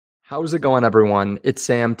How's it going, everyone? It's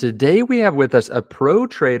Sam. Today we have with us a pro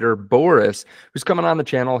trader, Boris, who's coming on the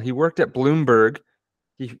channel. He worked at Bloomberg.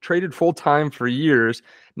 He traded full time for years.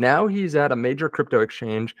 Now he's at a major crypto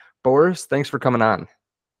exchange. Boris, thanks for coming on.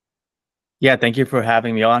 Yeah, thank you for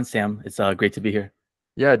having me on, Sam. It's great to be here.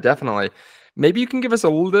 Yeah, definitely. Maybe you can give us a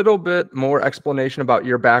little bit more explanation about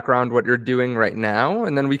your background, what you're doing right now,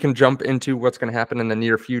 and then we can jump into what's going to happen in the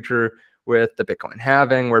near future with the Bitcoin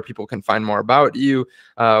halving, where people can find more about you,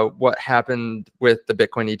 what happened with the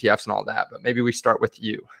Bitcoin ETFs and all that. But maybe we start with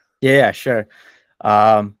you. Yeah, sure.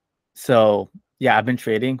 So yeah, I've been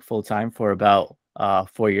trading full time for about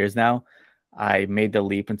 4 years now. I made the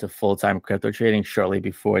leap into full-time crypto trading shortly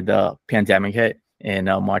before the pandemic hit in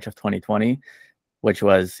March of 2020, which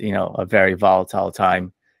was, a very volatile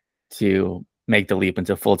time to make the leap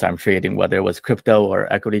into full-time trading, whether it was crypto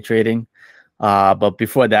or equity trading. But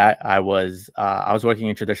before that, I was working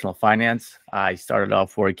in traditional finance. I started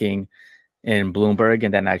off working in Bloomberg,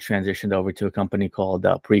 and then I transitioned over to a company called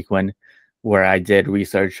Preqin, where I did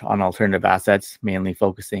research on alternative assets, mainly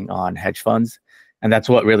focusing on hedge funds. And that's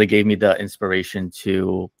what really gave me the inspiration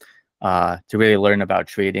to really learn about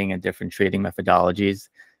trading and different trading methodologies,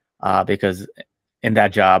 because in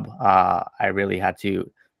that job, I really had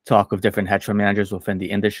to talk with different hedge fund managers within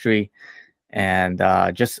the industry. And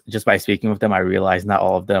just by speaking with them, I realized not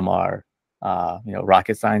all of them are,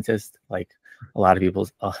 rocket scientists, like a lot of people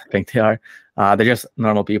think they are. They're just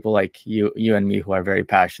normal people like you and me, who are very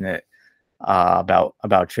passionate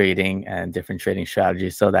about trading and different trading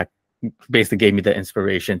strategies. So that basically gave me the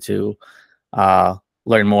inspiration to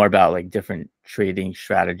learn more about like different trading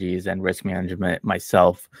strategies and risk management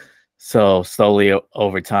myself. So slowly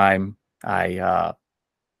over time, I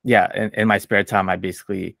in my spare time, I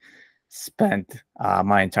basically spent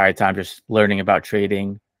my entire time just learning about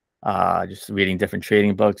trading, just reading different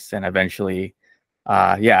trading books, and eventually,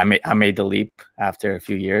 I made the leap after a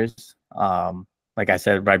few years. Like I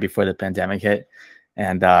said, right before the pandemic hit,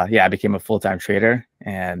 and I became a full-time trader.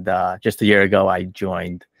 And just a year ago, I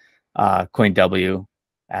joined CoinW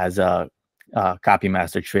as a copy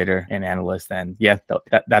master trader and analyst. And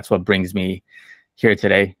that's what brings me here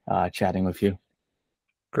today, chatting with you.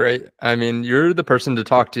 Great. I mean, you're the person to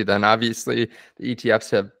talk to then. Obviously, the ETFs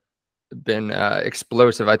have been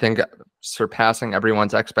explosive, I think surpassing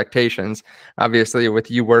everyone's expectations. Obviously, with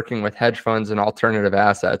you working with hedge funds and alternative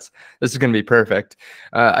assets, this is going to be perfect.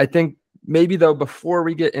 I think maybe though, before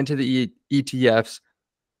we get into the ETFs,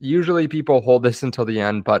 usually people hold this until the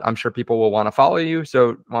end, but I'm sure people will want to follow you.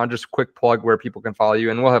 So I want to just quick plug where people can follow you,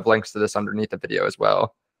 and we'll have links to this underneath the video as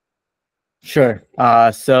well. Sure.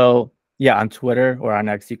 So yeah, on Twitter or on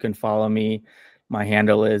X, you can follow me. My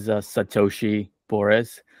handle is Satoshi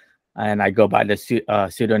Boris, and I go by the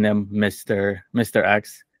pseudonym Mr.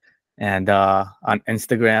 X. And on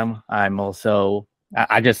Instagram, I'm also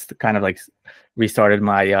I just kind of like restarted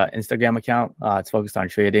my Instagram account. It's focused on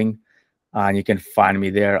trading, and you can find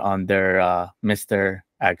me there under Mr.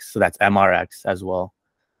 X. So that's MRX as well.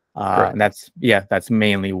 And that's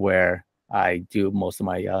mainly where I do most of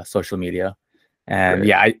my social media. And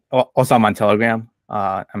Great. also I'm on Telegram.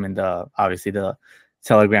 I'm in obviously the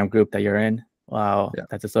Telegram group that you're in.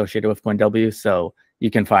 That's associated with CoinW. So you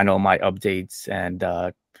can find all my updates and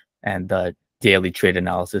the daily trade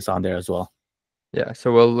analysis on there as well. Yeah,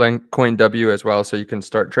 so we'll link CoinW as well, so you can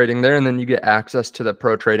start trading there, and then you get access to the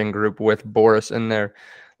pro trading group with Boris in there.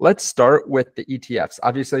 Let's start with the ETFs.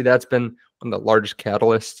 Obviously, that's been one of the largest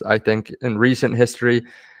catalysts, I think, in recent history.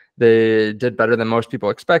 They did better than most people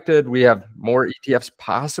expected. We have more ETFs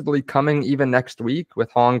possibly coming even next week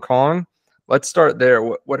with Hong Kong. Let's start there.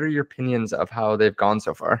 What are your opinions of how they've gone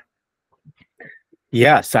so far?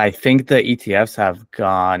 Yes, I think the ETFs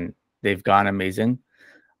they've gone amazing.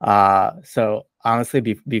 So honestly,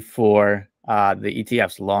 before the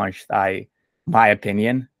ETFs launched, my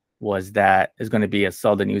opinion was that it's going to be a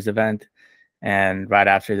sell the news event, and right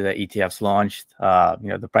after the ETFs launched,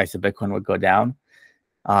 the price of Bitcoin would go down.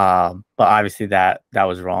 But obviously that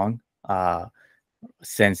was wrong.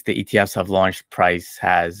 Since the ETFs have launched, price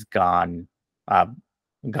has gone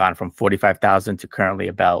from 45,000 to currently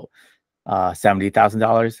about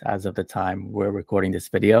 $70,000 as of the time we're recording this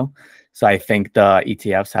video. So I think the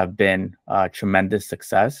ETFs have been a tremendous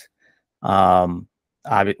success.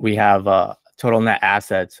 We have total net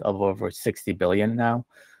assets of over 60 billion now,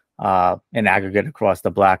 in aggregate across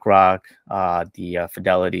the BlackRock, the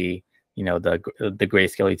Fidelity, the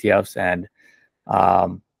Grayscale ETFs, and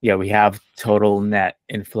we have total net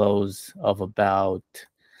inflows of about.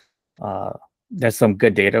 There's some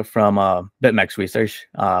good data from BitMEX research,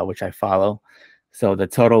 which I follow. So the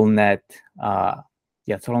total net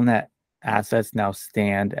assets now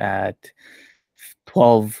stand at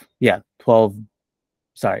 12, yeah, 12,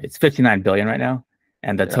 sorry, it's 59 billion right now.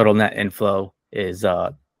 And the total net inflow is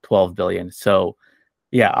 12 billion. So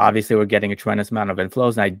yeah, obviously we're getting a tremendous amount of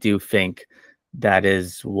inflows. And I do think that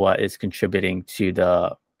is what is contributing to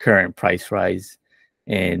the current price rise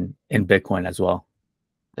in Bitcoin as well.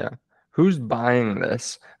 Yeah. Who's buying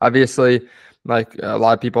this? Obviously, like a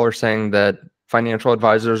lot of people are saying that financial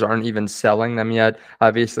advisors aren't even selling them yet.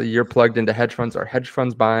 Obviously, you're plugged into hedge funds. Are hedge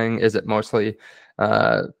funds buying? Is it mostly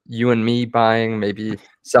you and me buying, maybe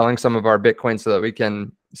selling some of our Bitcoin so that we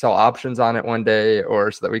can sell options on it one day,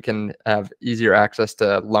 or so that we can have easier access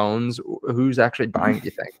to loans? Who's actually buying, do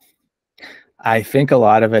you think? I think a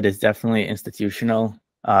lot of it is definitely institutional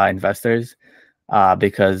investors.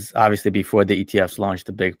 Because obviously before the ETFs launched,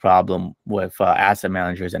 the big problem with asset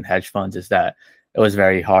managers and hedge funds is that it was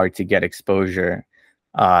very hard to get exposure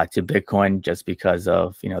to Bitcoin just because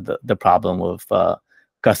of the problem with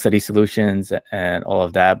custody solutions and all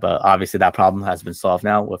of that. But obviously that problem has been solved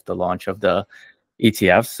now with the launch of the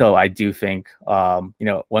ETFs. So I do think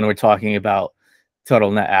when we're talking about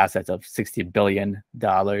total net assets of $60 billion,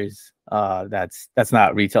 that's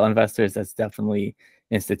not retail investors. That's definitely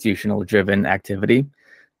institutional driven activity.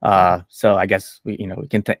 So I guess we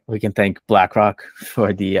can thank BlackRock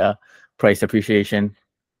for the price appreciation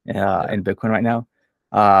in Bitcoin right now.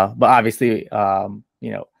 But obviously,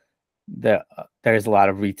 there's a lot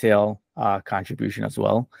of retail contribution as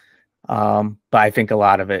well. But I think a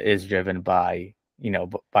lot of it is driven by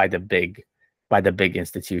by the big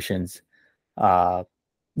institutions.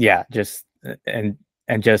 Just an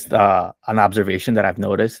observation that I've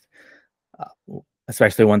noticed,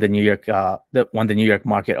 especially when the New York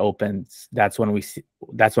market opens, that's when we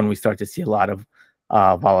start to see a lot of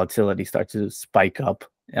volatility start to spike up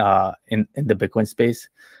in the Bitcoin space.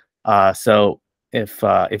 So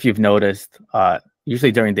if you've noticed,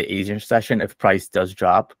 usually during the Asian session, if price does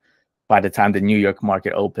drop, by the time the New York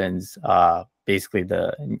market opens, basically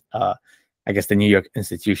I guess the New York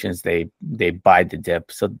institutions, they buy the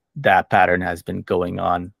dip. So that pattern has been going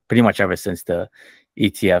on pretty much ever since the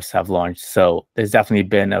ETFs have launched. So there's definitely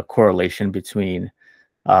been a correlation between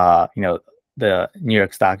the New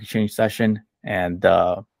York Stock Exchange session and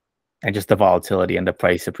just the volatility and the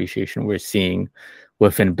price appreciation we're seeing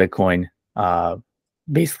within Bitcoin,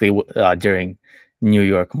 basically during New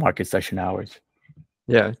York market session hours.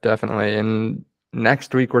 Yeah, definitely. And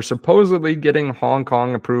next week, we're supposedly getting Hong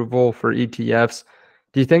Kong approval for ETFs.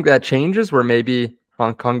 Do you think that changes where maybe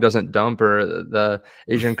Hong Kong doesn't dump, or the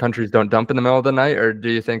Asian countries don't dump in the middle of the night? Or do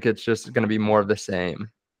you think it's just going to be more of the same?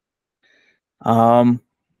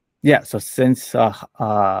 Yeah, so since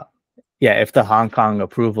if the Hong Kong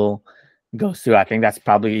approval goes through, I think that's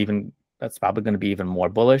probably going to be even more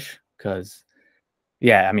bullish, because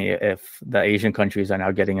I mean, if the Asian countries are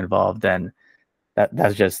now getting involved, then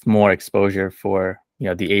that's just more exposure for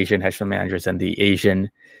the Asian hedge fund managers and the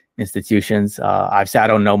Asian institutions. I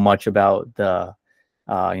don't know much about the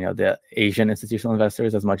Asian institutional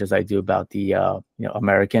investors as much as I do about the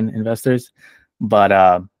American investors, but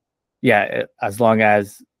as long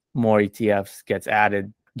as more ETFs get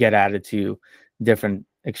added to different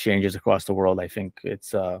exchanges across the world, I think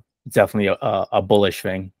it's definitely a bullish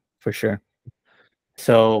thing for sure.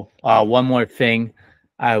 So one more thing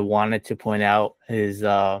I wanted to point out is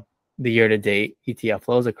the year-to-date ETF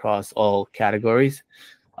flows across all categories.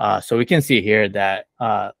 So we can see here that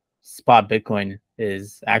spot Bitcoin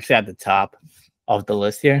is actually at the top of the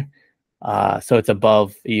list here. So it's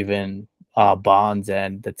above even bonds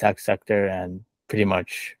and the tech sector, and pretty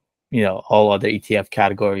much all other ETF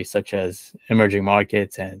categories such as emerging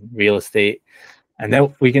markets and real estate. And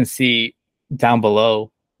then we can see down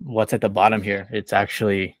below what's at the bottom here. It's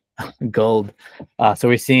actually gold. So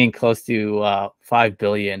we're seeing close to 5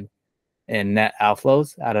 billion in net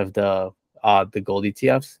outflows out of the gold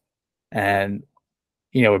ETFs, and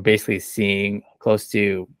we're basically seeing close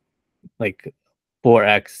to like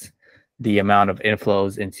 4x the amount of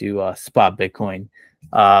inflows into spot Bitcoin.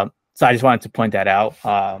 So I just wanted to point that out.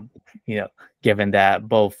 Given that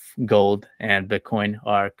both gold and Bitcoin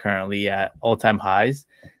are currently at all-time highs,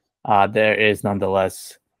 there is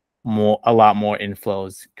nonetheless a lot more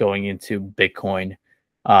inflows going into Bitcoin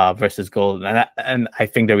versus gold, and I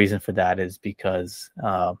think the reason for that is because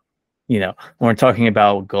when we're talking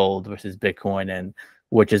about gold versus Bitcoin and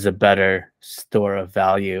which is a better store of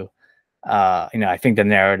value, I think the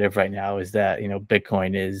narrative right now is that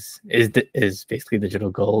Bitcoin is basically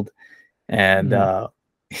digital gold, and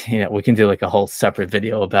we can do like a whole separate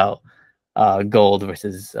video about gold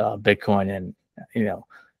versus Bitcoin, and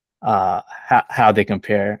how they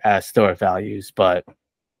compare as store values. But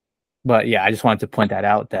But yeah, I just wanted to point that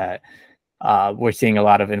out that we're seeing a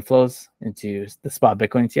lot of inflows into the spot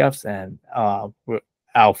Bitcoin ETFs and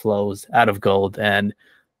outflows out of gold, and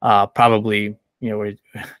probably we're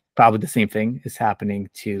probably the same thing is happening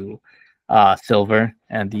to silver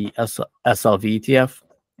and the SLV ETF.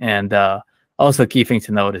 And also, key thing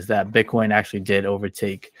to note is that Bitcoin actually did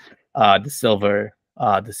overtake the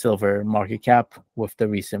silver market cap with the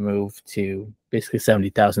recent move to basically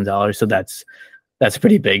 $70,000. So that's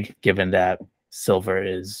pretty big, given that silver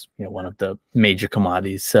is one of the major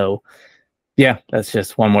commodities. So yeah, that's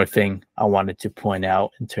just one more thing I wanted to point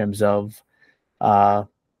out in terms of the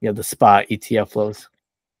spot ETF flows.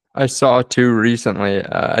 I saw two recently.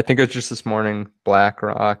 I think it was just this morning.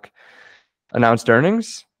 BlackRock announced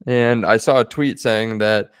earnings, and I saw a tweet saying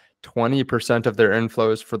that 20% of their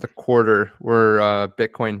inflows for the quarter were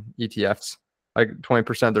Bitcoin ETFs, like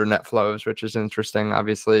 20% of their net flows, which is interesting.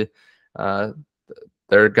 Obviously, uh,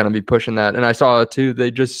 they're going to be pushing that. And I saw too,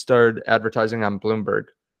 they just started advertising on Bloomberg.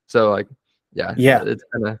 So like, yeah, Yeah, it's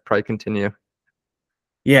going to probably continue.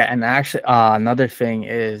 yeah, and actually, another thing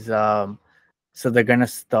is, so they're gonna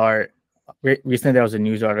start. Recently, there was a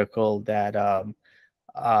news article that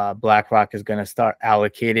BlackRock is gonna start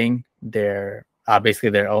allocating basically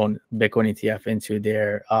their own Bitcoin ETF into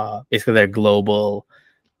their basically their global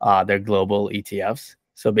ETFs.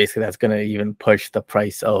 So basically, that's gonna even push the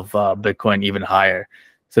price of Bitcoin even higher.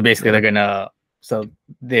 So basically,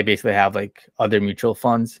 they basically have like other mutual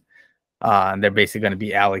funds, and they're basically going to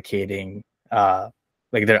be allocating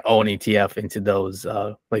like their own ETF into those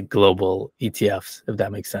like global ETFs, if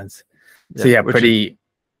that makes sense. So yeah, Which is,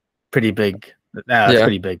 pretty big. That's yeah,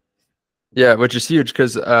 pretty big. yeah, which is huge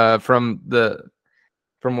because from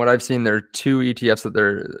what I've seen, there are two ETFs that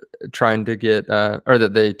they're trying to get, or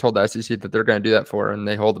that they told the SEC that they're going to do that for, and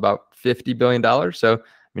they hold about $50 billion. So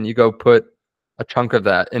when you go put a chunk of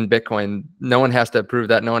that in Bitcoin, no one has to approve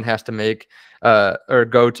that. No one has to make or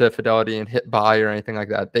go to Fidelity and hit buy or anything like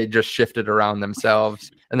that. They just shift it around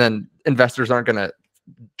themselves, and then investors aren't going to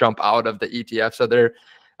jump out of the ETF. So they're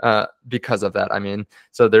because of that, I mean,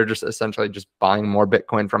 so they're just essentially just buying more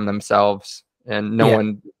Bitcoin from themselves, and no Yeah,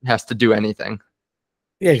 one has to do anything.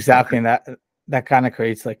 yeah, exactly. And that kind of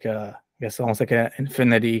creates like I guess almost like an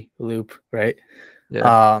infinity loop, right?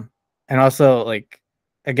 Yeah. And also like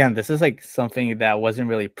again, this is like something that wasn't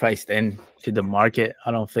really priced in to the market,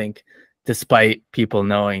 I don't think, despite people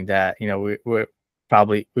knowing that we're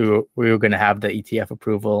probably we were going to have the ETF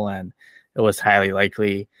approval, and it was highly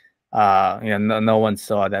likely. No one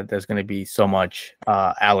saw that there's going to be so much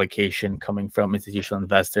allocation coming from institutional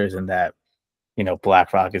investors, and that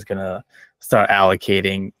BlackRock is going to start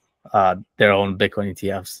allocating their own Bitcoin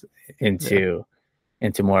ETFs into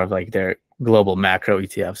more of like their global macro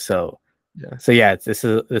ETFs. So yeah, this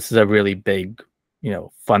is a really big,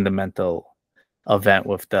 fundamental event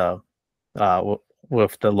with the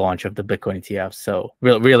launch of the Bitcoin ETF. So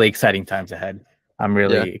really exciting times ahead. I'm Yeah.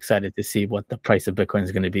 really excited to see what the price of Bitcoin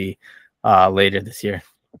is going to be later this year.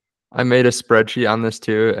 I made a spreadsheet on this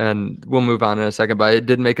too, and we'll move on in a second, but I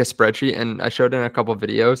did make a spreadsheet and I showed in a couple of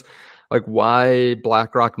videos like why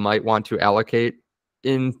BlackRock might want to allocate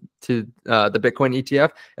into the Bitcoin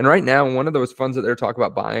ETF. And right now, one of those funds that they're talking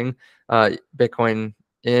about buying Bitcoin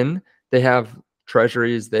in, they have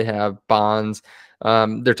treasuries, they have bonds.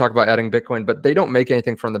 They're talking about adding Bitcoin, but they don't make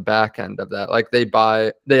anything from the back end of that. Like they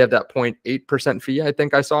have that 0.8% fee, I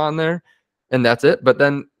think I saw on there, and that's it. But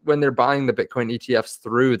then when they're buying the Bitcoin ETFs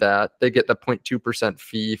through that, they get the 0.2%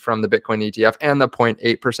 fee from the Bitcoin ETF and the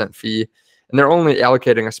 0.8% fee. And they're only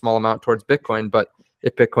allocating a small amount towards Bitcoin. But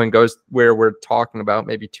if Bitcoin goes where we're talking about,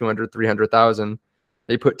 maybe 200, 300,000,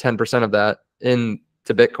 they put 10% of that into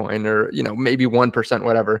Bitcoin, or, maybe 1%,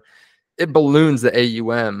 whatever. It balloons the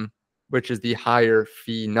AUM, which is the higher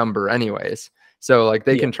fee number anyways. So like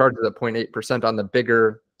they Yeah, can charge the 0.8% on the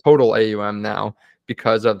bigger total AUM now,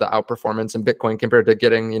 because of the outperformance in Bitcoin compared to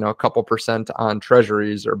getting, a couple percent on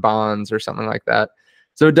treasuries or bonds or something like that.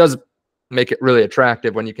 So it does make it really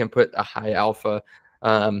attractive when you can put a high alpha,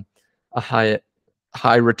 a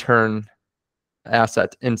high return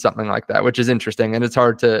asset in something like that, which is interesting. And it's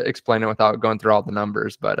hard to explain it without going through all the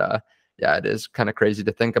numbers. But yeah, it is kind of crazy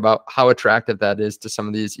to think about how attractive that is to some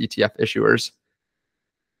of these ETF issuers.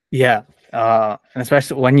 yeah, and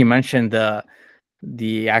especially when you mentioned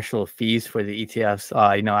the actual fees for the ETFs.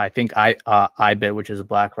 I think IBIT, which is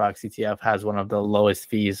BlackRock's ETF, has one of the lowest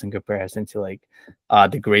fees in comparison to like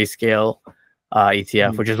the Grayscale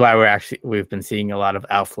ETF, which is why we've been seeing a lot of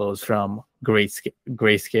outflows from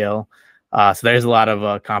Grayscale. So there's a lot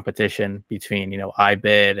of competition between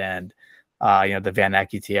IBIT and the Van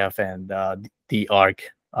Eck ETF and the ARK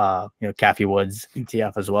Cathie Wood's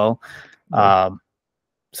ETF as well.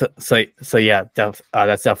 So yeah,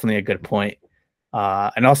 that's definitely a good point.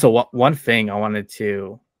 And also one thing I wanted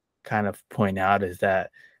to kind of point out is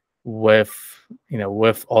that with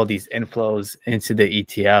all these inflows into the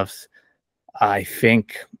ETFs, I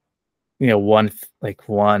think one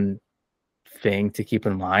thing to keep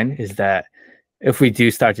in mind is that if we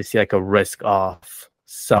do start to see like a risk off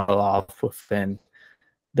sell off within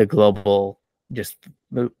the global, just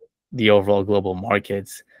the overall global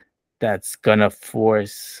markets, that's gonna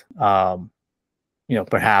force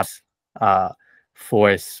perhaps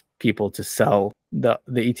force people to sell the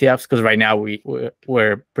ETFs, because right now we've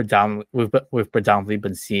predominantly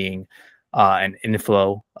been seeing an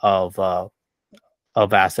inflow of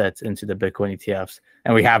assets into the Bitcoin ETFs,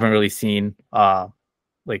 and we haven't really seen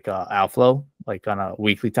outflow like on a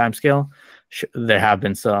weekly time scale. There have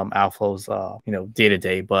been some outflows day to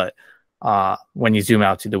day, but when you zoom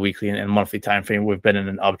out to the weekly and monthly time frame, we've been in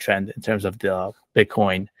an uptrend in terms of the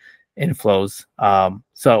Bitcoin inflows.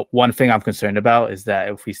 So one thing I'm concerned about is that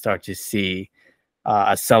if we start to see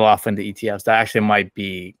a sell-off in the ETFs, that actually might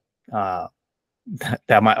be that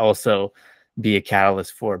might also be a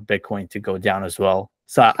catalyst for Bitcoin to go down as well.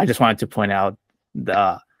 So I just wanted to point out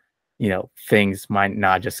the things might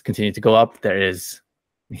not just continue to go up. There is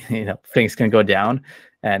things can go down,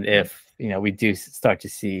 and if we do start to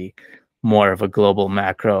see more of a global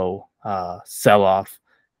macro sell-off,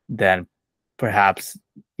 then perhaps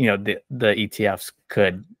the ETFs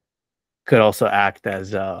could also act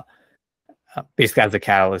as basically as a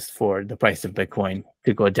catalyst for the price of Bitcoin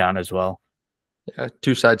to go down as well. Yeah,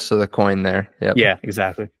 two sides to the coin there. Yep. Yeah,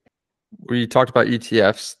 exactly. We talked about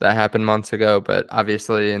ETFs that happened months ago, but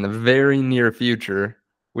obviously in the very near future,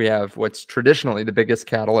 we have what's traditionally the biggest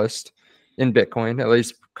catalyst in Bitcoin, at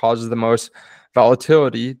least causes the most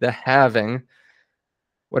volatility, the halving.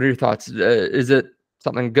 What are your thoughts? Is it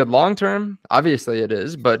something good long term? Obviously it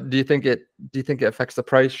is, but do you think it affects the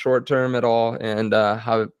price short term at all? And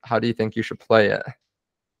how do you think you should play it?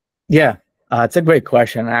 Yeah, it's a great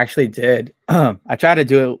question. I actually did. I tried to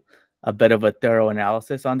do a bit of a thorough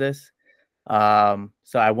analysis on this. So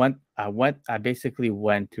I basically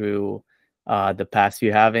went through the past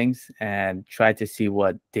few halvings and tried to see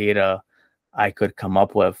what data I could come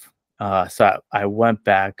up with. So I went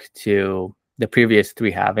back to the previous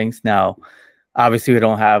 3 halvings. Now, obviously, we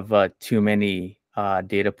don't have too many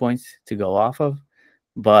data points to go off of,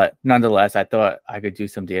 but nonetheless, I thought I could do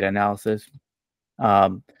some data analysis.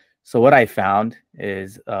 So what I found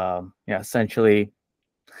is, essentially,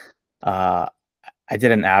 I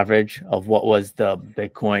did an average of what was the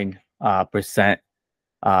Bitcoin percent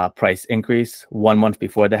price increase 1 month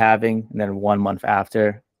before the halving, and then 1 month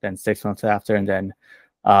after, then 6 months after, and then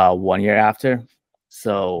 1 year after.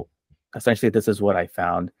 So essentially, this is what I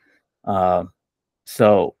found.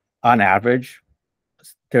 So on average,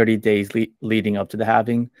 30 days leading up to the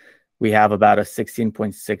halving, we have about a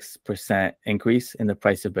 16.6% increase in the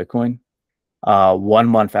price of Bitcoin. 1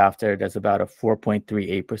 month after, there's about a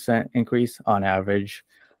 4.38% increase on average.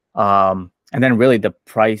 And then really the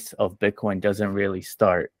price of Bitcoin doesn't really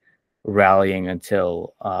start rallying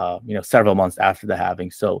until several months after the halving.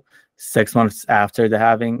 So 6 months after the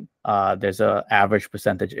halving, there's an average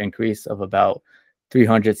percentage increase of about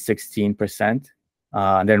 316%.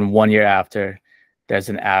 And then 1 year after, there's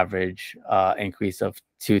an average increase of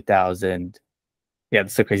 2,000. Yeah,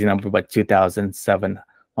 that's a crazy number, but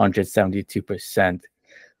 2,772%.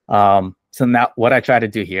 So now what I try to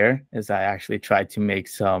do here is I actually try to make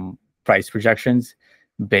some price projections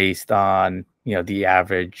based on the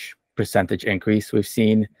average percentage increase we've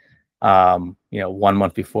seen 1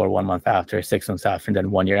 month before, 1 month after, 6 months after, and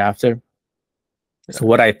then 1 year after. Yeah. So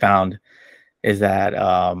what I found is that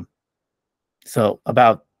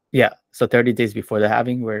so 30 days before the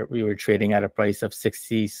halving, where we were trading at a price of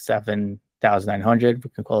 67,900, we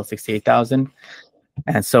can call it 68,000.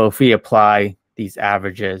 And so if we apply these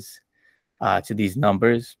averages to these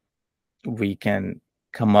numbers, we can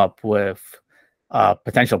come up with a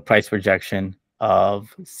potential price projection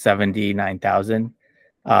of 79,000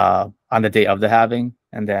 on the day of the halving.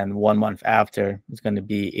 And then 1 month after is going to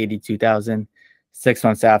be 82,000. 6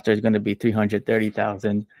 months after is going to be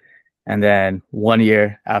 330,000. And then 1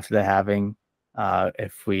 year after the halving,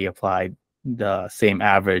 if we applied the same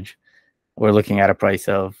average, we're looking at a price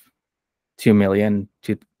of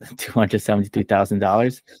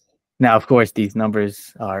 $2,273,000. Now, of course, these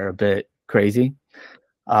numbers are a bit crazy.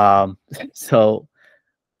 So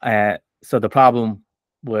the problem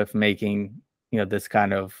with making this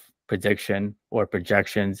kind of prediction or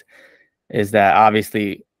projections is that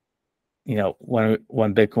obviously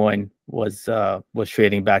when Bitcoin was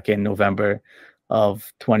trading back in November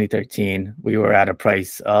of 2013. We were at a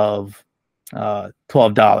price of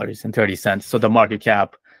 $12.30. So the market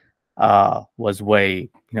cap was way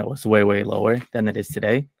lower than it is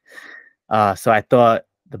today. So I thought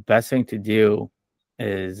the best thing to do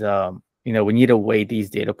is we need to weigh these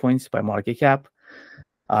data points by market cap.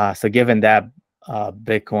 So given that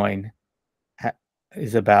Bitcoin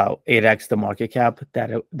is about 8x the market cap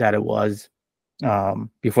that it was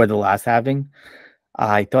before the last halving,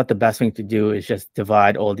 I thought the best thing to do is just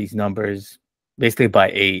divide all these numbers basically by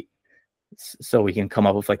 8, so we can come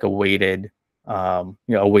up with like a weighted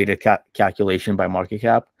calculation by market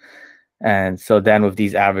cap. And so then with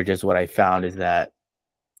these averages, what I found is that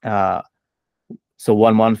so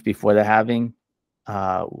 1 month before the halving,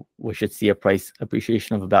 we should see a price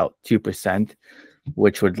appreciation of about 2%,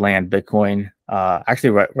 which would land Bitcoin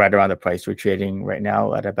actually right around the price we're trading right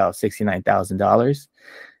now at about $69,000.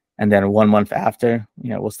 And then 1 month after,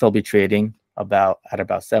 we'll still be trading at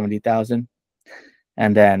about 70,000.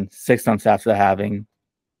 And then 6 months after the halving,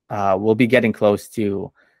 we'll be getting close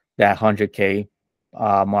to that 100K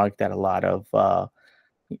mark that a lot of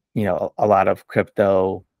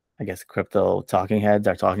crypto talking heads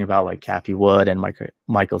are talking about, like Cathie Wood and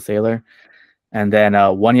Michael Saylor. And then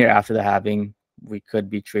 1 year after the halving, we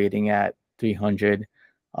could be trading at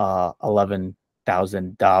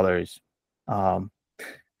 $311,000.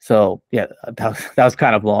 So yeah, that was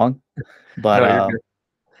kind of long, but No,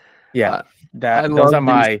 yeah, I those are love these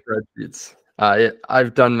my spreadsheets.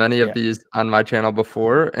 I've done many of these on my channel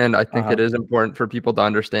before, and I think it is important for people to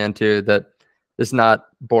understand too that it's not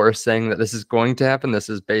Boris saying that this is going to happen. This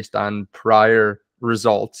is based on prior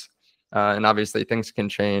results, and obviously things can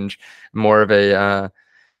change. More of a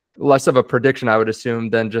less of a prediction, I would assume,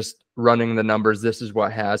 than just running the numbers. This is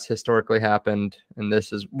what has historically happened, and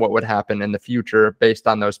this is what would happen in the future based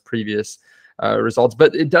on those previous results.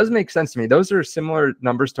 But it does make sense to me. Those are similar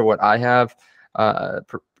numbers to what I have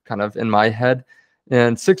kind of in my head.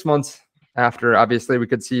 And 6 months after, obviously, we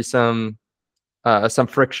could see some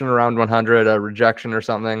friction around 100, a rejection or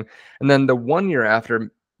something. And then the 1 year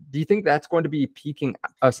after, do you think that's going to be peaking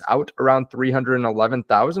us out around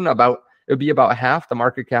 311,000? It would be about half the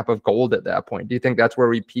market cap of gold at that point. Do you think that's where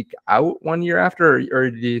we peak out 1 year after,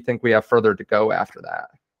 or do you think we have further to go after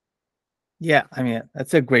that? Yeah, I mean,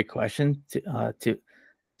 that's a great question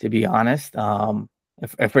to be honest.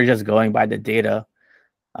 If we're just going by the data,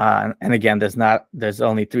 and again, there's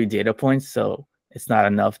only 3 data points, so it's not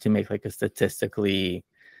enough to make like a statistically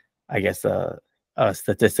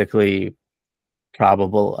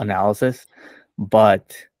probable analysis.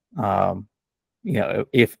 But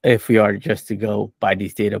if we are just to go by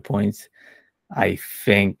these data points, I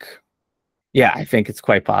think it's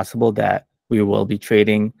quite possible that we will be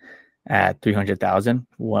trading at 300,000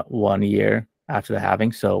 1 year after the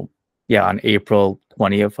halving. So yeah, on April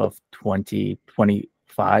 20th of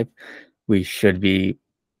 2025, we should be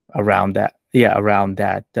around that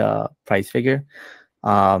price figure.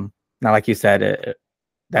 Now, like you said,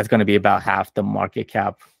 that's going to be about half the market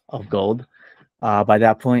cap of gold by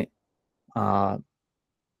that point. So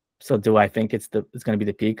do I think it's going to be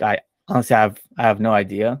the peak? I honestly have no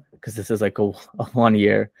idea, because this is like a 1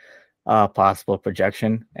 year possible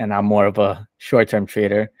projection, and I'm more of a short-term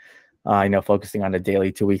trader, focusing on the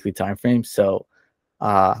daily to weekly time frame. So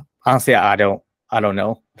honestly, I don't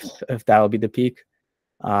know if that will be the peak.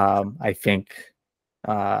 I think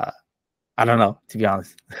I don't know, to be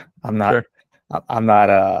honest. I'm not Sure. I'm not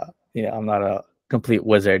a complete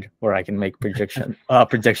wizard where I can make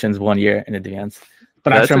predictions 1 year in advance.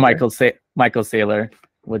 But I'm sure okay. Michael Saylor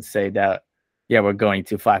would say that, yeah, we're going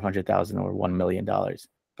to 500,000 or $1 million.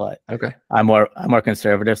 But okay, I'm more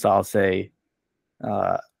conservative, so I'll say,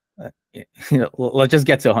 let's just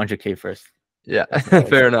get to 100K first. Yeah,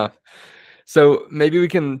 fair enough. So maybe we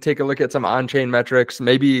can take a look at some on-chain metrics,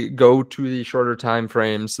 maybe go to the shorter time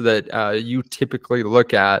frames that you typically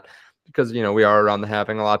look at, because, we are around the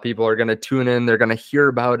halving. A lot of people are going to tune in. They're going to hear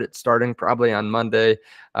about it starting probably on Monday,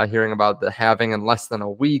 hearing about the halving in less than a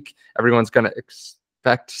week. Everyone's going to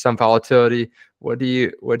expect some volatility. What do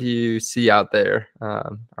you see out there?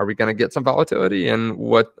 Are we going to get some volatility, and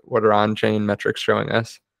what are on-chain metrics showing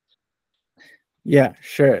us? Yeah,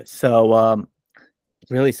 sure. So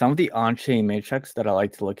really, some of the on-chain metrics that I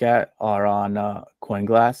like to look at are on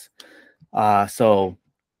CoinGlass. So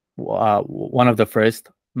one of the first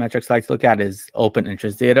metrics I like to look at is open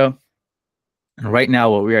interest data. And right now,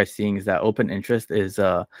 what we are seeing is that open interest is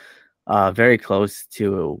very close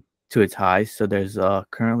to its highs. So there's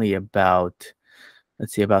currently about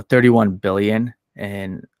 31 billion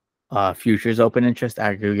in futures open interest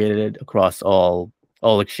aggregated across all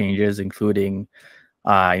all exchanges, including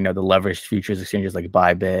the leveraged futures exchanges like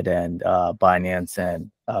Bybit and Binance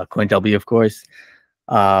and CoinW, of course.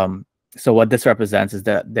 So what this represents is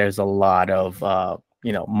that there's a lot of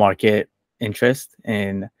market interest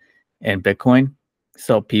in Bitcoin.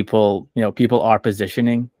 So people are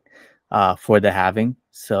positioning for the halving.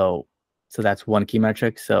 So that's one key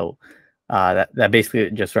metric. So that basically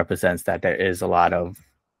just represents that there is a lot of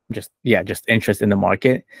just interest in the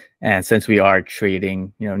market. And since we are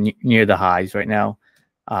trading near the highs right now,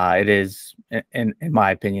 it is, in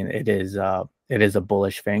my opinion, it is a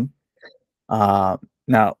bullish thing. Now,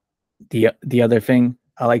 the other thing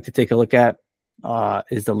I like to take a look at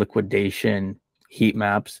is the liquidation heat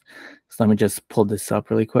maps. So let me just pull this up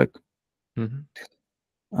really quick.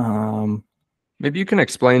 Maybe you can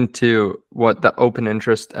explain to what the open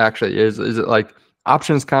interest actually is. Is it like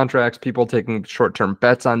options contracts, people taking short-term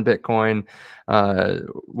bets on Bitcoin?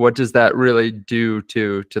 What does that really do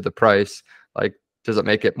to the price? Like, does it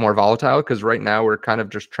make it more volatile? Because right now we're kind of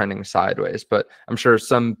just trending sideways, but I'm sure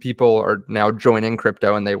some people are now joining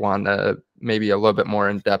crypto and they want maybe a little bit more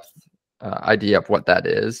in-depth idea of what that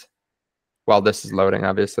is while this is loading,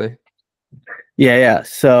 obviously. Yeah.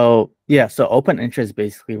 So open interest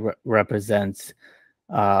basically represents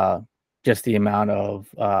just the amount of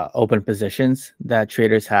open positions that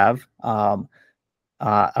traders have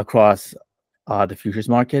across the futures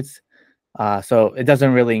markets. So it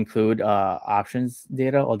doesn't really include options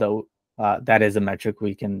data, although that is a metric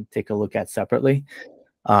we can take a look at separately.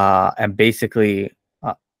 And basically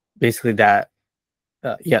the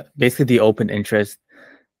open interest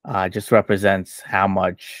just represents how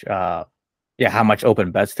much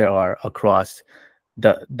open bets there are across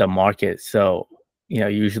the market. So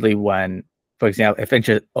usually when, for example,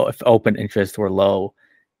 if open interest were low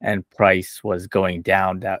and price was going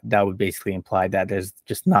down, that would basically imply that there's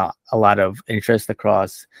just not a lot of interest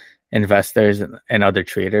across investors and other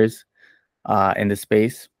traders in the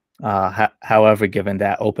space. However, given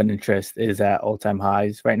that open interest is at all-time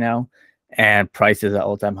highs right now and price is at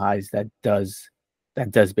all-time highs, that does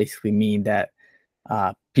basically mean that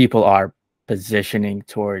people are positioning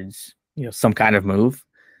towards some kind of move,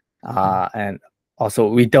 and also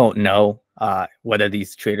we don't know whether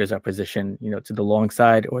these traders are positioned to the long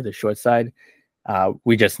side or the short side.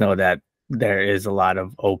 We just know that there is a lot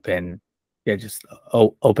of open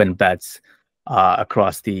bets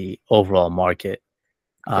across the overall market.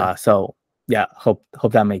 So yeah, hope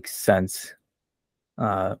that makes sense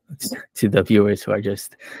to the viewers who are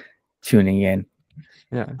just tuning in.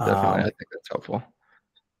 Yeah, definitely. I think that's helpful.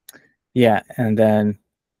 Yeah, and then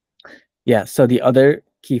so the other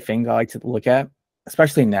key thing I like to look at,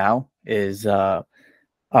 especially now, is are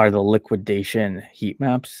the liquidation heat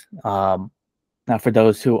maps. Now, for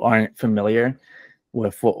those who aren't familiar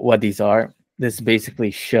with what these are, this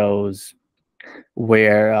basically shows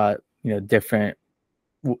where different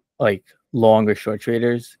like long or short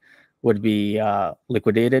traders would be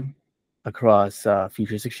liquidated across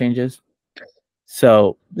futures exchanges.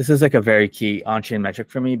 So this is like a very key on-chain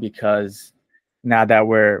metric for me, because now that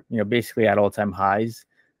we're basically at all-time highs,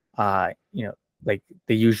 like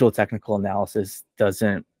the usual technical analysis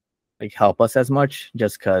doesn't like help us as much,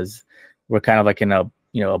 just because we're kind of like in a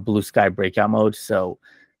blue sky breakout mode. So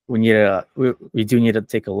we do need to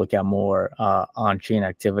take a look at more on-chain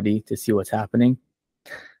activity to see what's happening.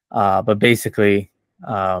 But basically,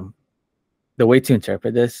 the way to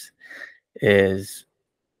interpret this is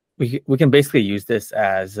we can basically use this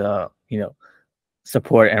as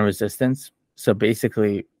support and resistance. So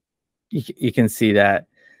basically, you can see that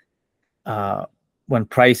when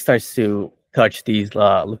price starts to touch these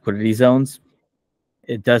liquidity zones,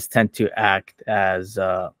 it does tend to act as,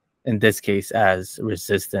 in this case, as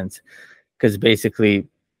resistance, because basically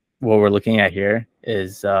what we're looking at here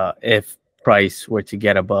is if price were to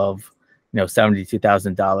get above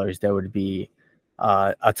 $72,000, there would be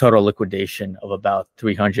a total liquidation of about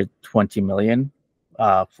 320 million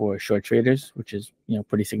for short traders, which is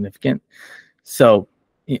pretty significant. So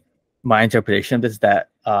my interpretation of this is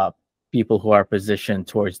that people who are positioned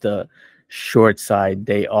towards the short side,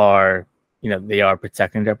 they are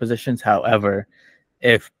protecting their positions. However,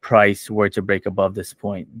 if price were to break above this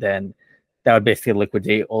point, then that would basically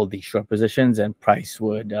liquidate all the short positions, and price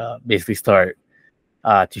would basically start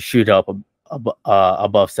to shoot up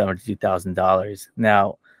above $72,000.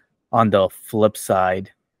 Now, on the flip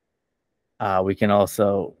side, we can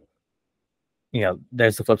also,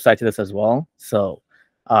 there's a flip side to this as well. So,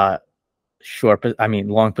 long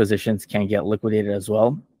positions can get liquidated as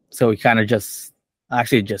well. So we kind of just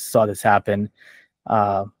saw this happen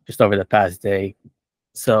just over the past day.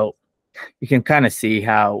 So you can kind of see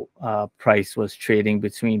how price was trading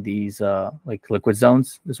between these like liquid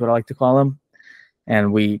zones, is what I like to call them.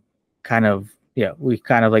 And we kind of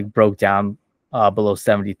like broke down below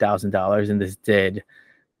 $70,000, and this did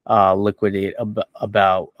liquidate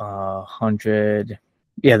about 100.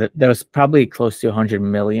 Yeah, there was probably close to 100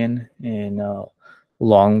 million in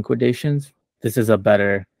long liquidations. This is a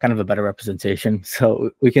better representation.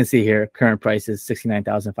 So we can see here current price is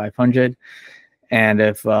 69,500, and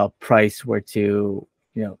if price were to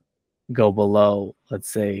go below, let's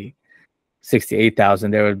say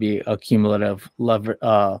 68,000, there would be a cumulative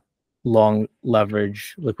long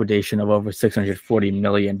leverage liquidation of over $640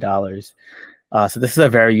 million. So this is a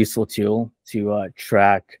very useful tool to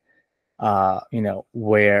track,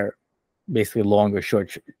 where basically long or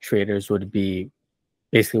short traders would be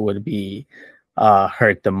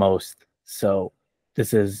hurt the most. So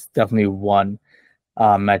this is definitely one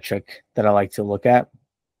metric that I like to look at.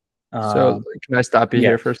 So can I stop you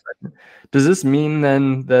here for a second? Does this mean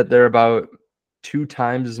then that there are about 2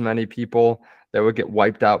 times as many people that would get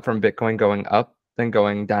wiped out from Bitcoin going up than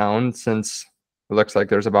going down, since it looks like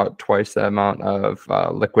there's about twice the amount of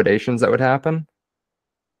liquidations that would happen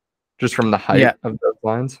just from the height of those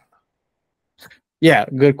lines? Yeah,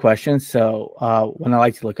 good question. So when I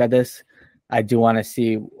like to look at this, I do want to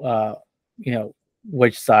see,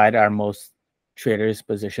 which side are most traders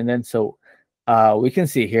positioned in. So we can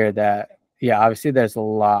see here that, obviously there's a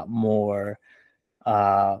lot more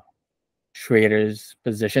traders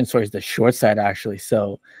positioned towards the short side, actually.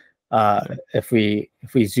 So if we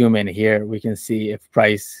zoom in here, we can see if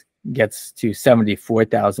price gets to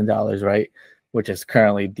 $74,000, right, which is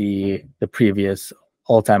currently the previous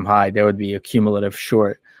all-time high, there would be a cumulative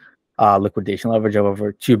short liquidation leverage of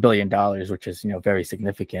over $2 billion, which is very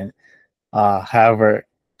significant. However,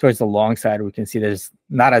 towards the long side, we can see there's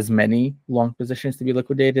not as many long positions to be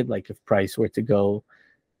liquidated. Like if price were to go,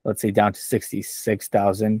 let's say, down to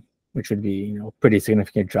 66,000, which would be a pretty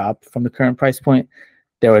significant drop from the current price point,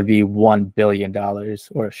 there would be $1 billion,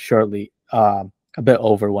 or shortly a bit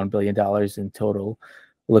over $1 billion in total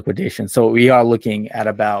liquidation. So we are looking at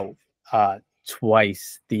about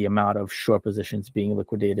twice the amount of short positions being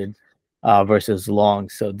liquidated versus long.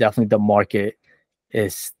 So definitely the market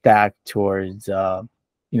is stacked towards the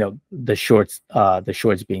shorts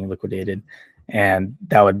being liquidated, and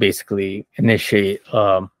that would basically initiate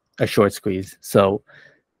a short squeeze. So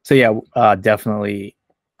definitely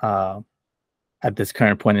at this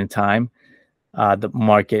current point in time, the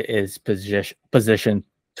market is positioned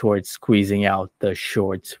towards squeezing out the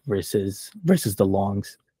shorts versus the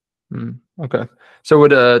longs. Okay. So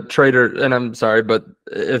would a trader, and I'm sorry, but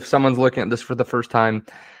if someone's looking at this for the first time,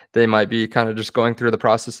 they might be kind of just going through the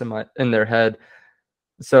process in their head.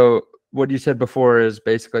 So what you said before is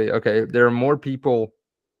basically, okay, there are more people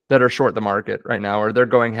that are short the market right now, or they're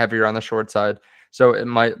going heavier on the short side. So it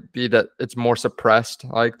might be that it's more suppressed,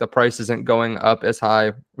 like the price isn't going up as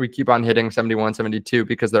high. We keep on hitting 71, 72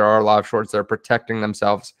 because there are a lot of shorts that are protecting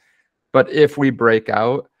themselves. But if we break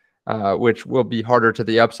out, which will be harder to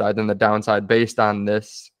the upside than the downside based on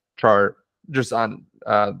this chart, just on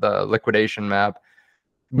the liquidation map,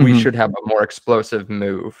 we should have a more explosive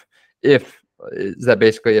move. Is that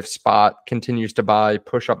basically if spot continues to buy,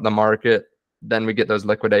 push up the market, then we get those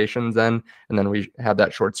liquidations and then we have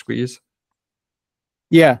that short squeeze?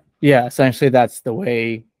 Yeah. Essentially, that's the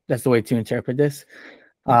way to interpret this.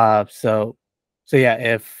 So yeah,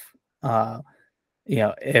 if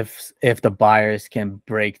the buyers can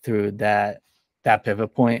break through that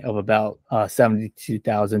pivot point of about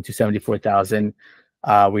 72,000 to 74,000,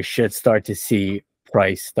 we should start to see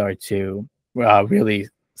price start to really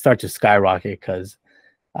start to skyrocket, because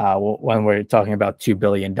when we're talking about $2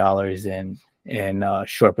 billion in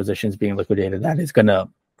short positions being liquidated, that is going to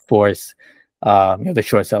force the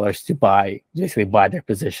short sellers to basically buy their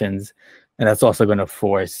positions, and that's also going to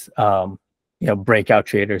force breakout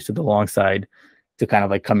traders to the long side to kind of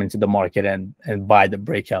like come into the market and buy the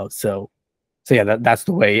breakout. So yeah, that's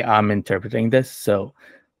the way I'm interpreting this. So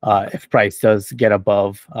if price does get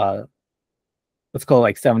above, let's call it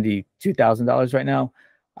like $72,000 right now,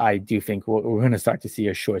 I do think we're going to start to see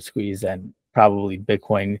a short squeeze, and probably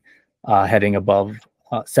Bitcoin heading above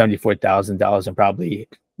 $74,000 and probably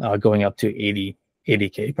going up to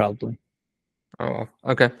 80K probably. Oh,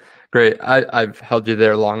 okay, great. I've held you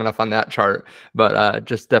there long enough on that chart, but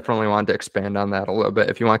just definitely wanted to expand on that a little bit.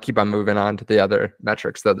 If you want to keep on moving on to the other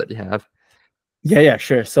metrics though that you have. Yeah,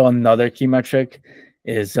 sure. So another key metric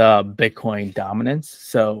is Bitcoin dominance.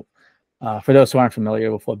 So for those who aren't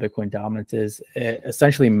familiar with what Bitcoin dominance is, it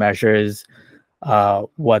essentially measures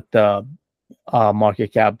what the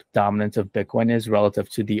market cap dominance of Bitcoin is relative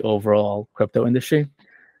to the overall crypto industry.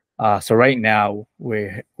 So right now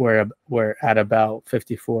we're at about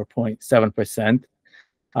 54.7%.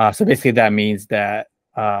 So basically that means that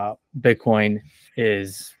Bitcoin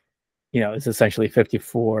is is essentially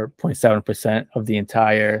 54.7% of the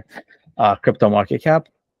entire crypto market cap.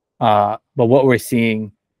 But what we're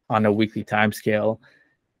seeing on a weekly time scale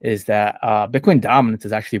is that Bitcoin dominance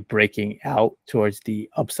is actually breaking out towards the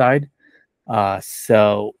upside.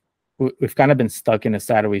 So we've kind of been stuck in a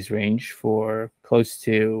sideways range for close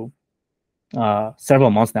to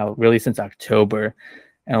several months now, really since October,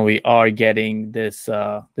 and we are getting this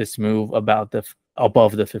this move above the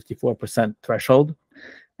 54% threshold.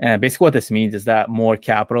 And basically what this means is that more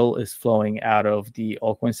capital is flowing out of the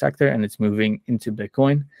altcoin sector and it's moving into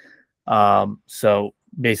Bitcoin. So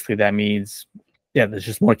basically that means, yeah, there's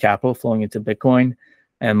just more capital flowing into Bitcoin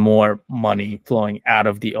and more money flowing out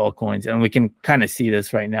of the altcoins. And we can kind of see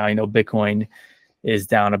this right now. Bitcoin is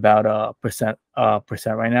down about a percent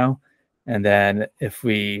right now. And then if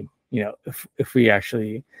we, if we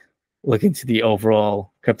actually look into the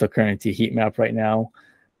overall cryptocurrency heat map right now,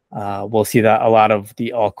 we'll see that a lot of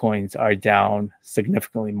the altcoins are down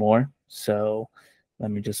significantly more. So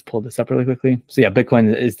let me just pull this up really quickly. So yeah,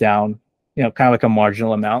 Bitcoin is down, kind of like a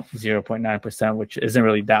marginal amount, 0.9%, which isn't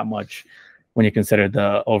really that much when you consider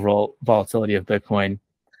the overall volatility of Bitcoin.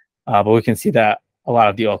 But we can see that a lot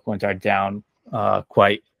of the altcoins are down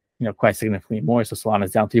quite significantly more. So Solana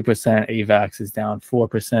is down 3%, AVAX is down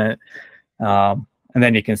 4%. And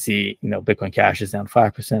then you can see, Bitcoin Cash is down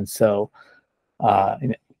 5%. So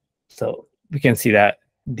we can see that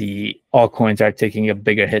the altcoins are taking a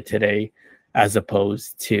bigger hit today as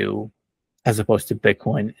opposed to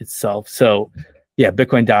Bitcoin itself. So yeah,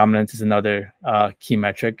 Bitcoin dominance is another key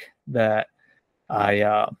metric that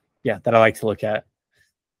I like to look at.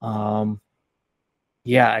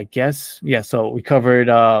 Yeah, I guess, yeah, so we covered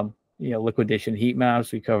liquidation heat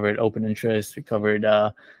maps, we covered open interest, we covered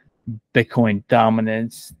Bitcoin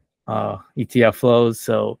dominance, ETF flows.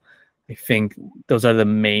 So I think those are the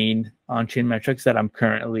main on-chain metrics that I'm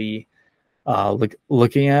currently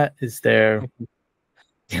looking at. Is there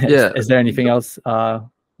anything else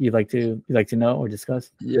you'd like to know or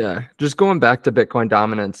discuss? Yeah, just going back to Bitcoin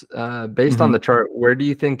dominance, based on the chart, where do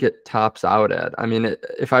you think it tops out at? I mean,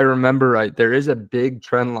 if I remember right, there is a big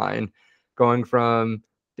trend line going from,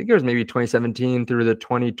 I think it was maybe 2017 through the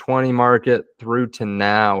 2020 market through to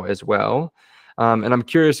now as well. And I'm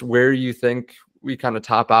curious where you think we kind of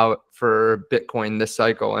top out for Bitcoin this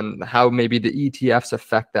cycle and how maybe the ETFs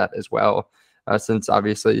affect that as well, since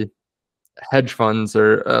obviously hedge funds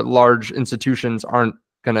or large institutions aren't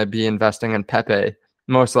going to be investing in Pepe,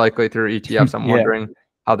 most likely through ETFs. I'm wondering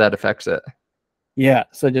how that affects it. Yeah.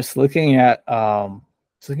 So just looking at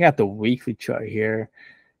the weekly chart here,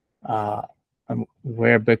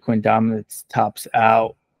 where Bitcoin dominance tops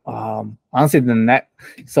out. Honestly,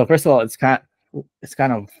 so first of all, it's kind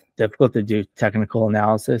of difficult to do technical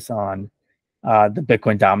analysis on the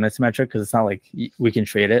Bitcoin dominance metric because it's not like we can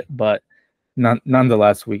trade it, but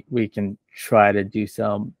nonetheless, we can try to do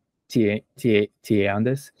some TA on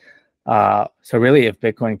this. So really, if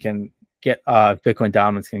Bitcoin can get Bitcoin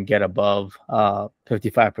dominance can get above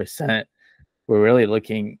 55%, we're really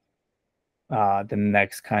looking the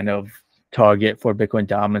next kind of target for Bitcoin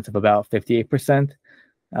dominance of about 58%.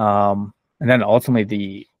 And then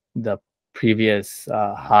ultimately the previous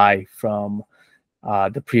high from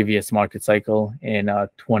the previous market cycle in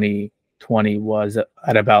 2020 was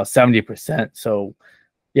at about 70%. So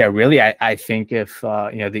yeah, really, I think if the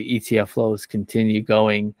ETF flows continue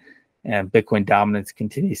going and Bitcoin dominance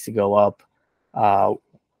continues to go up,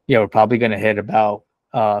 we're probably going to hit about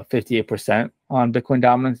 58% on Bitcoin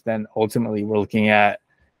dominance. Then ultimately, we're looking at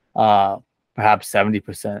perhaps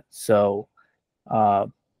 70%. So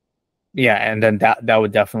and then that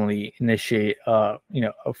would definitely initiate a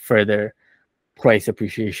further price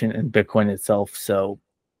appreciation in Bitcoin itself. So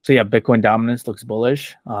yeah, Bitcoin dominance looks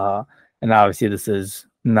bullish, and obviously this is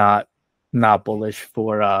not bullish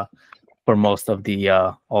for most of the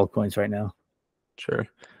altcoins right now. Sure,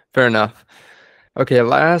 fair enough. Okay,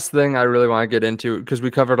 last thing I really want to get into, because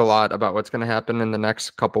we covered a lot about what's going to happen in the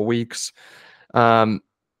next couple weeks. When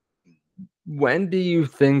do you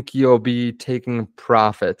think you'll be taking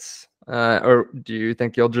profits? Or do you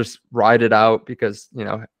think you'll just ride it out because,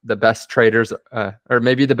 the best traders or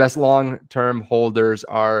maybe the best long-term holders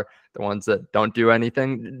are the ones that don't do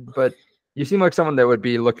anything? But you seem like someone that would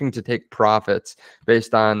be looking to take profits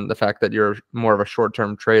based on the fact that you're more of a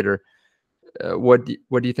short-term trader. What do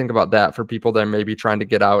you think about that for people that are maybe trying to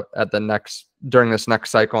get out at during this next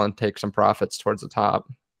cycle and take some profits towards the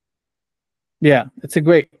top? Yeah, it's a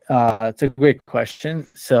great question.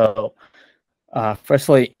 So,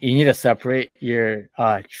 firstly, you need to separate your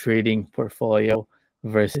trading portfolio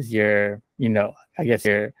versus your, I guess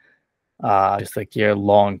your just like your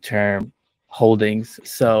long-term holdings.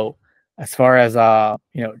 So, as far as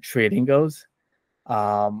trading goes,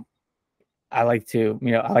 um, I like to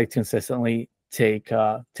consistently take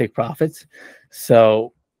profits.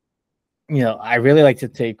 So, I really like to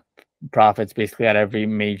take profits basically at every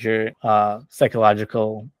major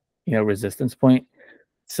psychological, resistance point.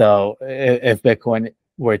 So if Bitcoin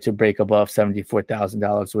were to break above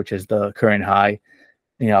 $74,000, which is the current high,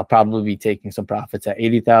 I'll probably be taking some profits at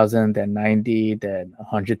 80,000, then 90, then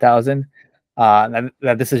 100,000.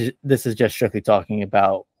 This is just strictly talking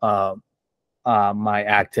about my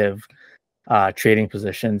active trading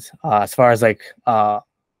positions. As far as like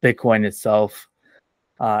Bitcoin itself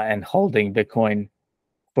and holding Bitcoin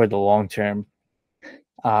for the long term,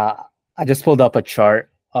 uh, I just pulled up a chart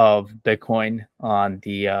of Bitcoin on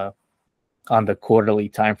the quarterly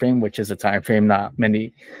time frame, which is a time frame not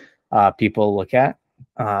many people look at.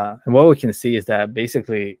 And what we can see is that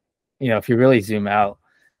basically, if you really zoom out,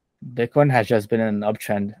 Bitcoin has just been in an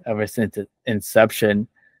uptrend ever since its inception.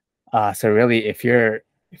 So really, if you're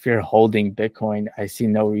holding Bitcoin, I see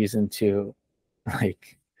no reason to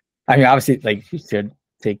like. I mean, obviously, like you should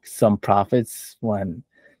take some profits when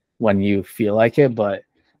you feel like it, but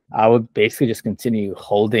I would basically just continue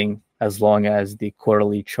holding as long as the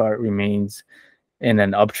quarterly chart remains in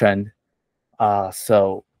an uptrend.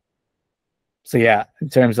 So yeah, in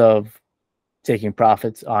terms of taking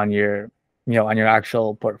profits on your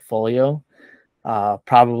actual portfolio,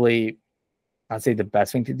 probably I'd say the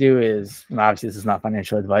best thing to do is, and obviously this is not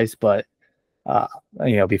financial advice, but uh,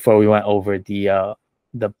 before we went over the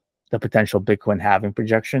the potential Bitcoin halving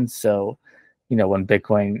projections. So, when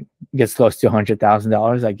Bitcoin gets close to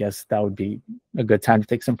 $100,000, I guess that would be a good time to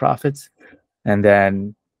take some profits. And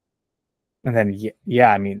then,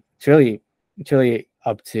 yeah, I mean, it's really it's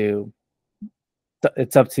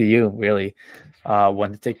up to you really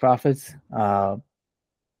when to take profits.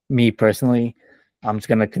 Me personally, I'm just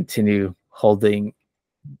gonna continue holding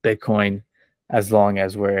Bitcoin as long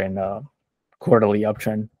as we're in a quarterly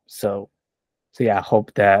uptrend. So yeah, I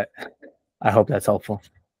hope that's helpful.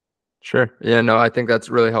 Sure. Yeah, no, I think that's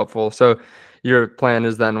really helpful. So your plan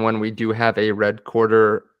is then when we do have a red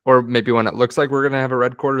quarter, or maybe when it looks like we're going to have a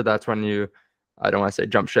red quarter, that's when you, I don't want to say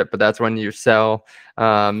jump ship, but that's when you sell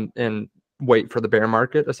and wait for the bear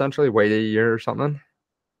market, essentially, wait a year or something.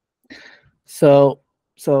 So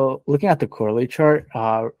looking at the quarterly chart,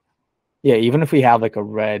 yeah, even if we have like a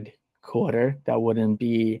red quarter, that wouldn't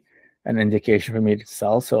be an indication for me to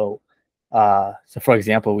sell. So for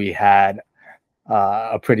example, we had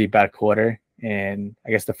a pretty bad quarter in, I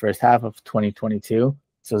guess, the first half of 2022.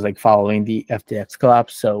 So it was like following the FTX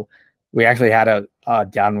collapse. So we actually had a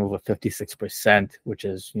down move of 56%, which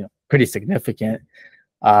is pretty significant.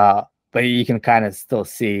 But you can kind of still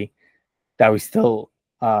see that we still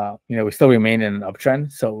remain in an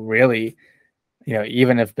uptrend. So really,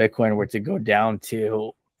 even if Bitcoin were to go down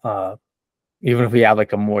to even if we have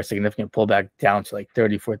like a more significant pullback down to like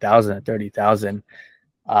 34,000 or 30,000,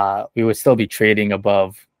 we would still be trading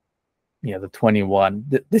above the 21.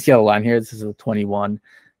 This yellow line here, this is a 21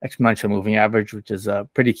 exponential moving average, which is a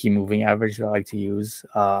pretty key moving average that I like to use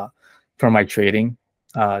for my trading.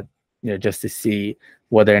 Just to see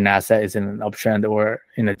whether an asset is in an uptrend or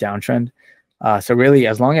in a downtrend. So really,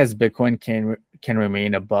 as long as Bitcoin can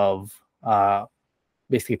remain above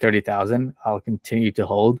basically 30,000, I'll continue to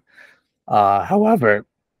hold. However,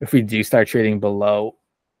 if we do start trading below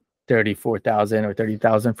 34,000 or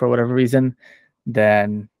 30,000 for whatever reason,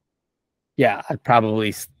 then yeah, I'd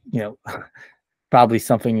probably probably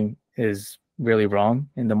something is really wrong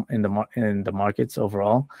in the markets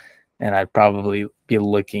overall, and I'd probably be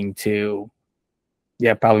looking to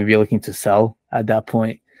sell at that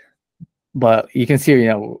point. But you can see,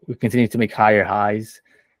 we continue to make higher highs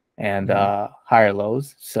and higher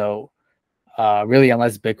lows. So really,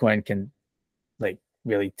 unless Bitcoin can like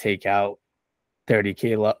really take out the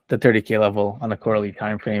 30K level on a quarterly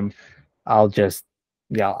time frame, I'll just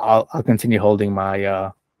I'll continue holding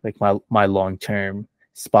my my long-term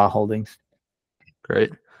spot holdings. Great.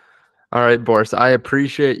 All right, Boris, I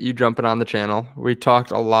appreciate you jumping on the channel. We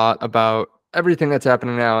talked a lot about everything that's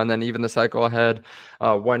happening now and then even the cycle ahead,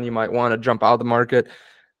 when you might want to jump out of the market.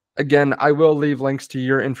 Again, I will leave links to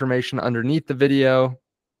your information underneath the video.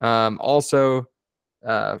 Also,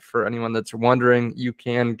 for anyone that's wondering, you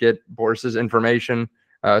can get Boris's information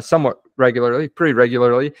somewhat regularly, pretty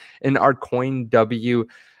regularly, in our CoinW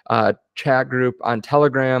chat group on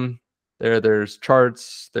Telegram. There's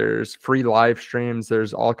charts, there's free live streams,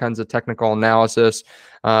 there's all kinds of technical analysis.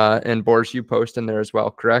 And Boris, you post in there as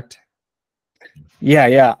well, correct?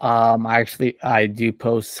 Yeah. I do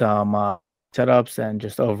post some setups and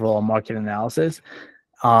just overall market analysis.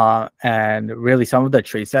 And really, some of the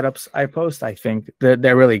trade setups I post, I think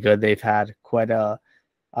they're really good. They've had quite a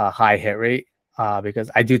high hit rate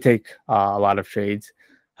because I do take a lot of trades.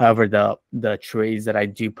 However, the trades that I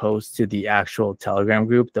do post to the actual Telegram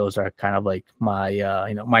group, those are kind of like my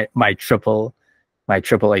my triple A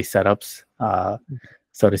setups,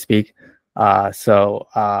 so to speak.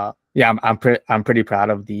 Yeah, I'm pretty proud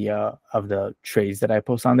of the trades that I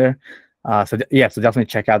post on there. So definitely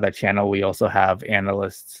check out that channel. We also have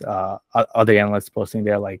analysts, other analysts posting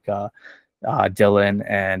there, like Dylan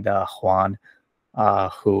and Juan,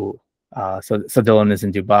 who so Dylan is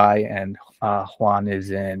in Dubai and Juan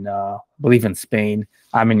is in I believe in Spain.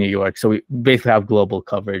 I'm in New York, so we basically have global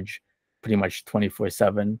coverage, pretty much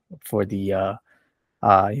 24/7 for the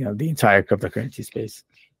the entire cryptocurrency space.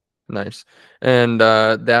 Nice. And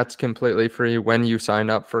that's completely free. When you sign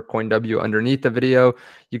up for CoinW underneath the video,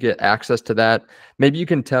 you get access to that. Maybe you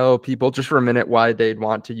can tell people just for a minute why they'd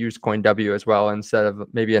want to use CoinW as well instead of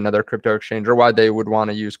maybe another crypto exchange, or why they would want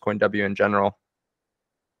to use CoinW in general.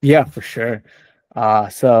 Yeah, for sure.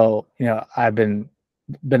 So I've been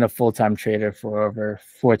a full-time trader for over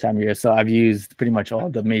 4 years. So I've used pretty much all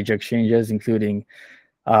the major exchanges, including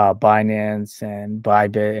Binance and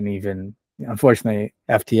Bybit, and even unfortunately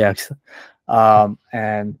FTX.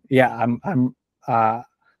 And yeah,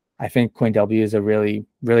 I think CoinW is a really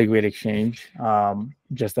great exchange.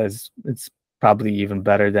 Just as it's probably even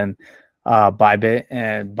better than Bybit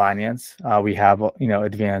and Binance. We have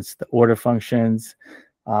advanced order functions,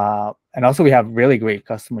 and also we have really great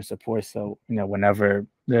customer support. So whenever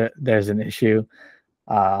there's an issue,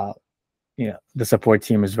 the support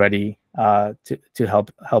team is ready to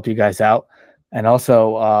help you guys out. And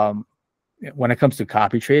also when it comes to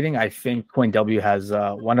copy trading, I think CoinW has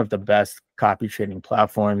one of the best copy trading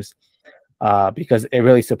platforms because it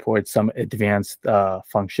really supports some advanced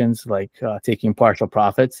functions like taking partial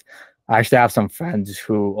profits. I actually have some friends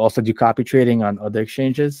who also do copy trading on other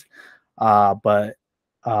exchanges, but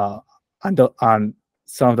on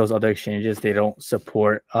some of those other exchanges, they don't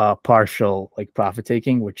support partial profit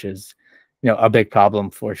taking, which is a big problem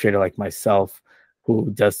for a trader like myself who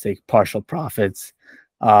does take partial profits.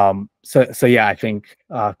 So yeah, I think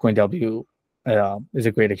CoinW is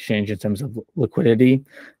a great exchange in terms of liquidity,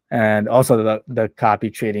 and also the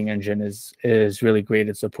copy trading engine is really great.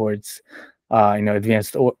 It supports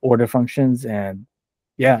advanced order functions, and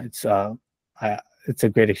yeah, it's a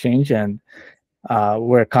great exchange, and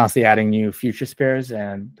we're constantly adding new futures pairs,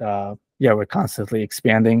 and yeah, we're constantly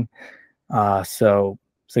expanding. So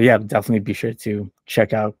yeah, definitely be sure to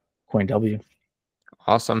check out CoinW.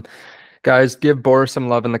 Awesome. Guys, give Boris some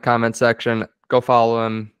love in the comment section. Go follow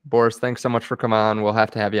him. Boris, thanks so much for coming on. We'll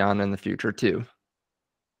have to have you on in the future too.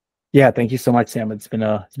 Yeah, thank you so much, Sam. It's been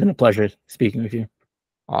a pleasure speaking with you.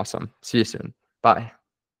 Awesome. See you soon. Bye.